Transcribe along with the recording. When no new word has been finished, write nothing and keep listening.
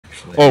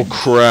actually. Oh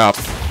crap.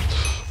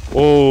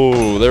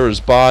 Oh, there was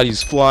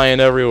bodies flying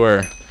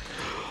everywhere.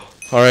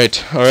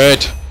 Alright,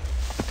 alright.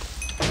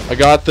 I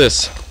got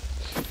this.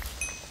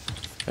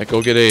 Alright,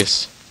 go get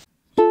Ace.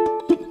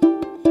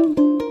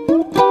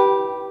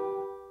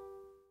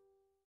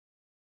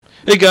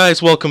 Hey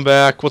guys, welcome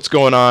back. What's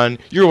going on?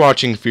 You're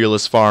watching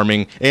Fearless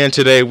Farming, and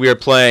today we are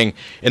playing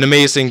an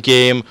amazing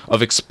game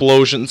of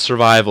explosion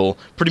survival.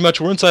 Pretty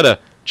much we're inside a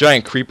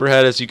giant creeper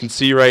head, as you can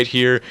see right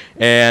here,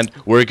 and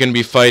we're going to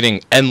be fighting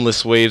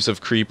endless waves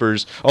of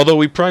creepers. Although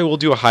we probably will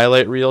do a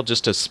highlight reel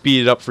just to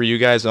speed it up for you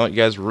guys. I know you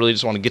guys really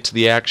just want to get to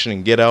the action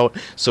and get out,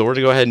 so we're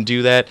going to go ahead and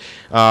do that.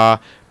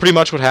 Pretty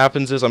much what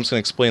happens is, I'm just going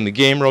to explain the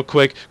game real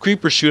quick.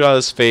 Creepers shoot out of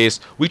his face,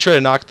 we try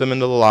to knock them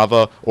into the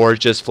lava, or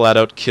just flat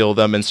out kill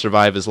them and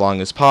survive as long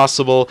as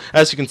possible.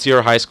 As you can see,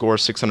 our high score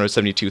is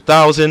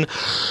 672,000.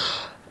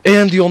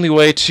 And the only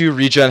way to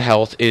regen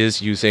health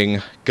is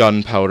using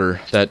gunpowder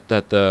that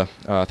the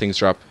things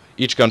drop.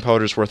 Each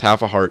gunpowder is worth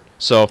half a heart.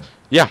 So,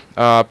 yeah,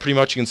 pretty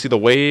much you can see the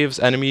waves,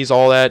 enemies,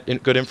 all that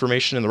good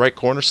information in the right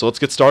corner. So let's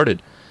get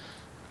started.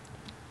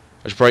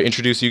 I should probably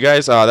introduce you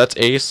guys. That's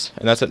Ace,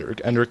 and that's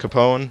Ender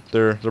Capone.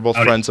 They're both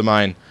friends of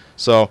mine.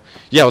 So,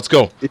 yeah, let's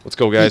go. Let's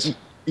go, guys.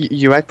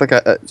 You act like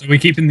a... So are we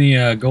keeping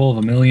the goal of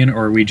 1 million,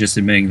 or are we just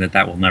admitting that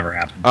that will never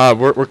happen?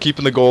 We're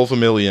keeping the goal of 1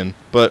 million,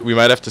 but we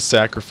might have to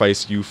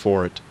sacrifice you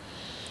for it.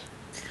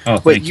 Oh,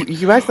 Wait, thank you.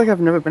 you act like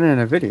I've never been in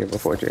a video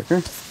before,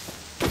 Jaker.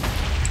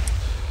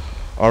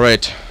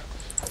 Alright.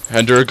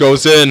 Ender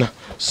goes in.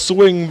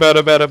 Swing,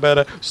 bada, bada,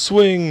 bada.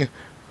 Swing.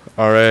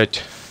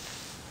 Alright.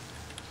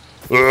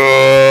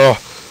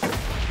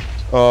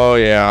 Oh,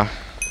 yeah.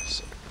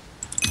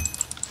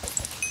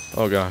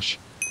 Oh, gosh.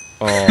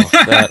 Oh,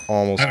 that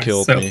almost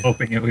killed me. I was so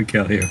hoping it would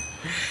kill you.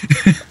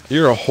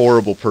 You're a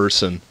horrible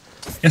person.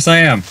 Yes, I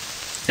am.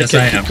 Yes,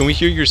 I am. Can we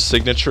hear your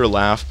signature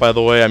laugh, by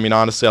the way? I mean,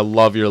 honestly, I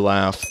love your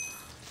laugh.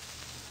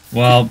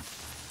 Well,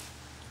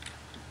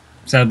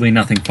 sadly,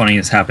 nothing funny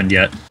has happened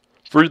yet.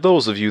 For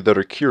those of you that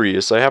are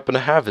curious, I happen to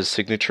have his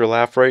signature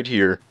laugh right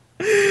here.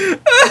 I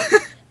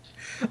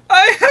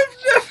have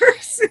never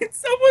seen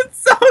someone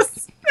so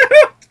stupid.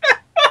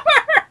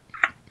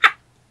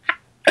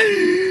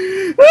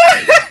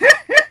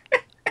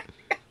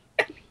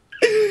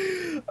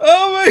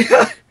 Oh my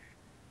god.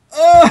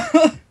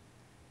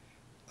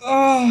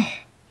 Oh.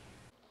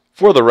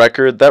 For the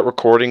record, that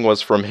recording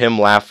was from him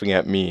laughing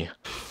at me.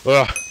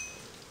 Alright,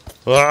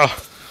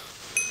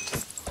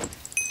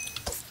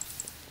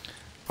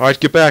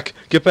 get back,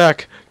 get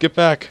back, get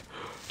back.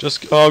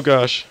 Just, oh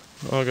gosh,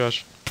 oh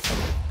gosh.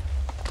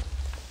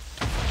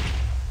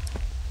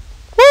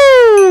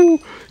 Woo!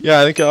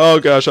 Yeah, I think, oh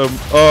gosh,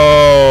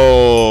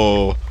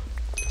 oh.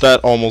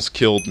 That almost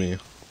killed me.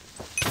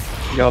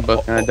 Y'all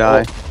both gonna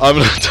die. I'm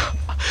gonna die.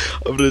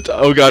 I'm gonna die.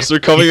 Oh gosh, they're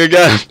coming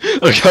again.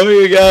 They're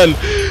coming again.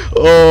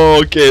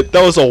 Oh, okay,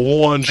 that was a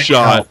one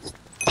shot.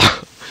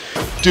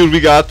 Dude,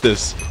 we got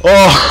this.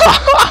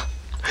 Oh!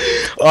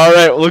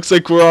 Alright, looks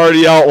like we're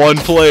already out one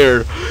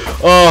player.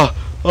 Oh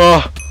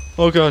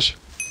gosh.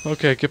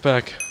 Okay, get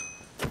back.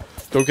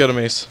 Go get him,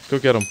 Ace. Go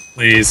get him.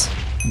 Please,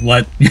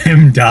 let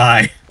him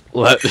die.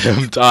 Let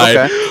him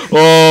die. Okay.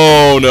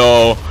 Oh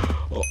no.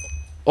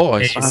 Oh,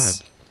 I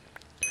survived.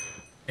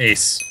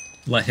 Ace,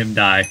 let him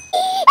die.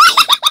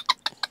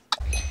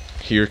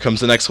 Here comes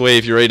the next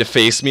wave. You ready to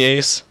face me,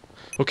 Ace?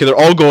 Okay, they're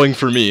all going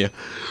for me.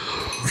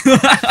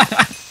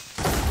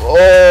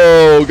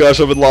 Oh gosh,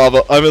 I'm in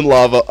lava. I'm in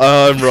lava.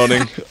 I'm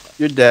running.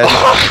 You're dead.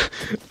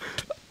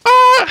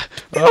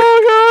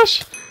 Oh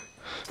gosh.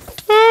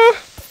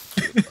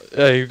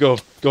 Yeah, you go.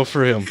 Go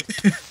for him.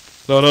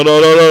 No. No,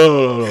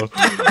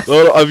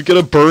 I'm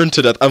gonna burn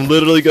to death. I'm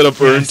literally gonna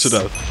burn to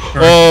death.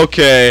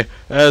 Okay,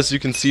 as you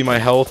can see my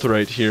health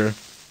right here.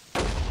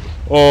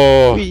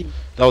 Oh,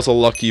 that was a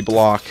lucky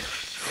block.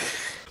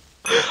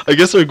 I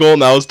guess our goal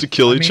now is to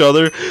kill each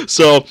other.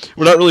 So,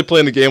 we're not really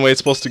playing the game way it's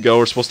supposed to go.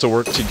 We're supposed to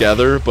work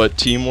together, but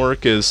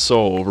teamwork is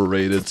so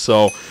overrated.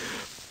 So,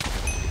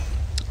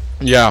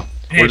 yeah.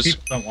 Hey,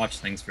 people don't watch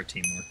things for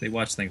teamwork. They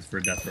watch things for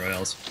death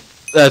royales.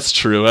 That's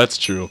true. That's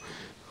true.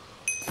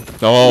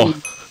 Oh.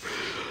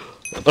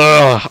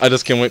 I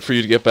just can't wait for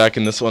you to get back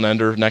in this one,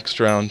 Ender, next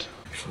round.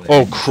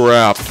 Oh,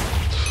 crap.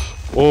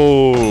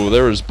 Oh,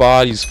 there was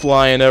bodies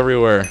flying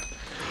everywhere.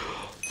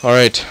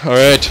 Alright,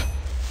 alright.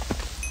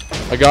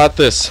 I got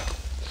this.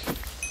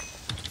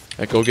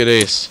 Alright, go get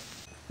Ace.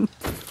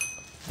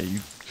 Hey,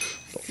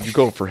 you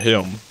go for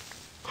him.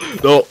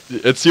 No,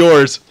 it's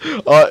yours.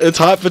 It's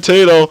hot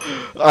potato.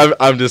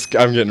 I'm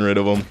getting rid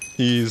of him.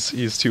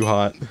 He's too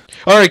hot.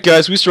 Alright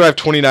guys, we survived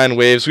 29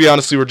 waves. We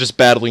honestly were just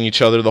battling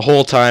each other the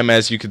whole time,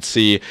 as you could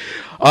see.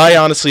 I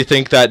honestly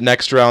think that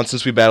next round,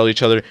 since we battle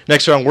each other,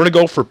 next round we're gonna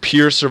go for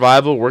pure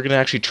survival. We're gonna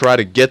actually try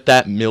to get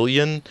that 1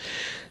 million.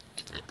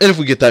 And if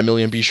we get that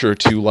million, be sure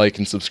to like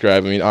and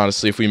subscribe. I mean,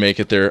 honestly, if we make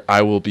it there,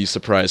 I will be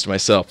surprised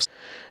myself.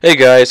 Hey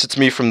guys, it's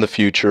me from the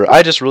future.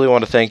 I just really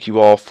want to thank you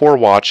all for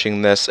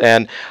watching this,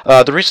 and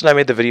the reason I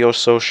made the video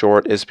so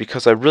short is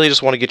because I really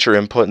just want to get your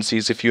input and see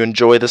if you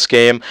enjoy this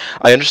game.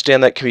 I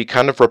understand that can be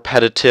kind of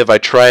repetitive. I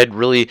tried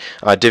really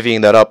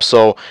divvying that up,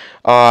 so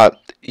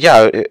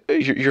yeah,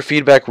 your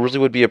feedback really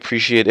would be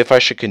appreciated if I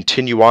should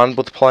continue on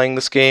with playing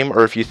this game,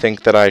 or if you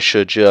think that I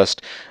should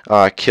just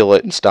kill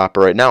it and stop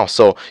it right now.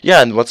 So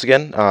yeah, and once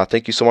again,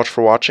 thank you so much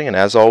for watching, and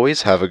as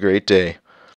always, have a great day.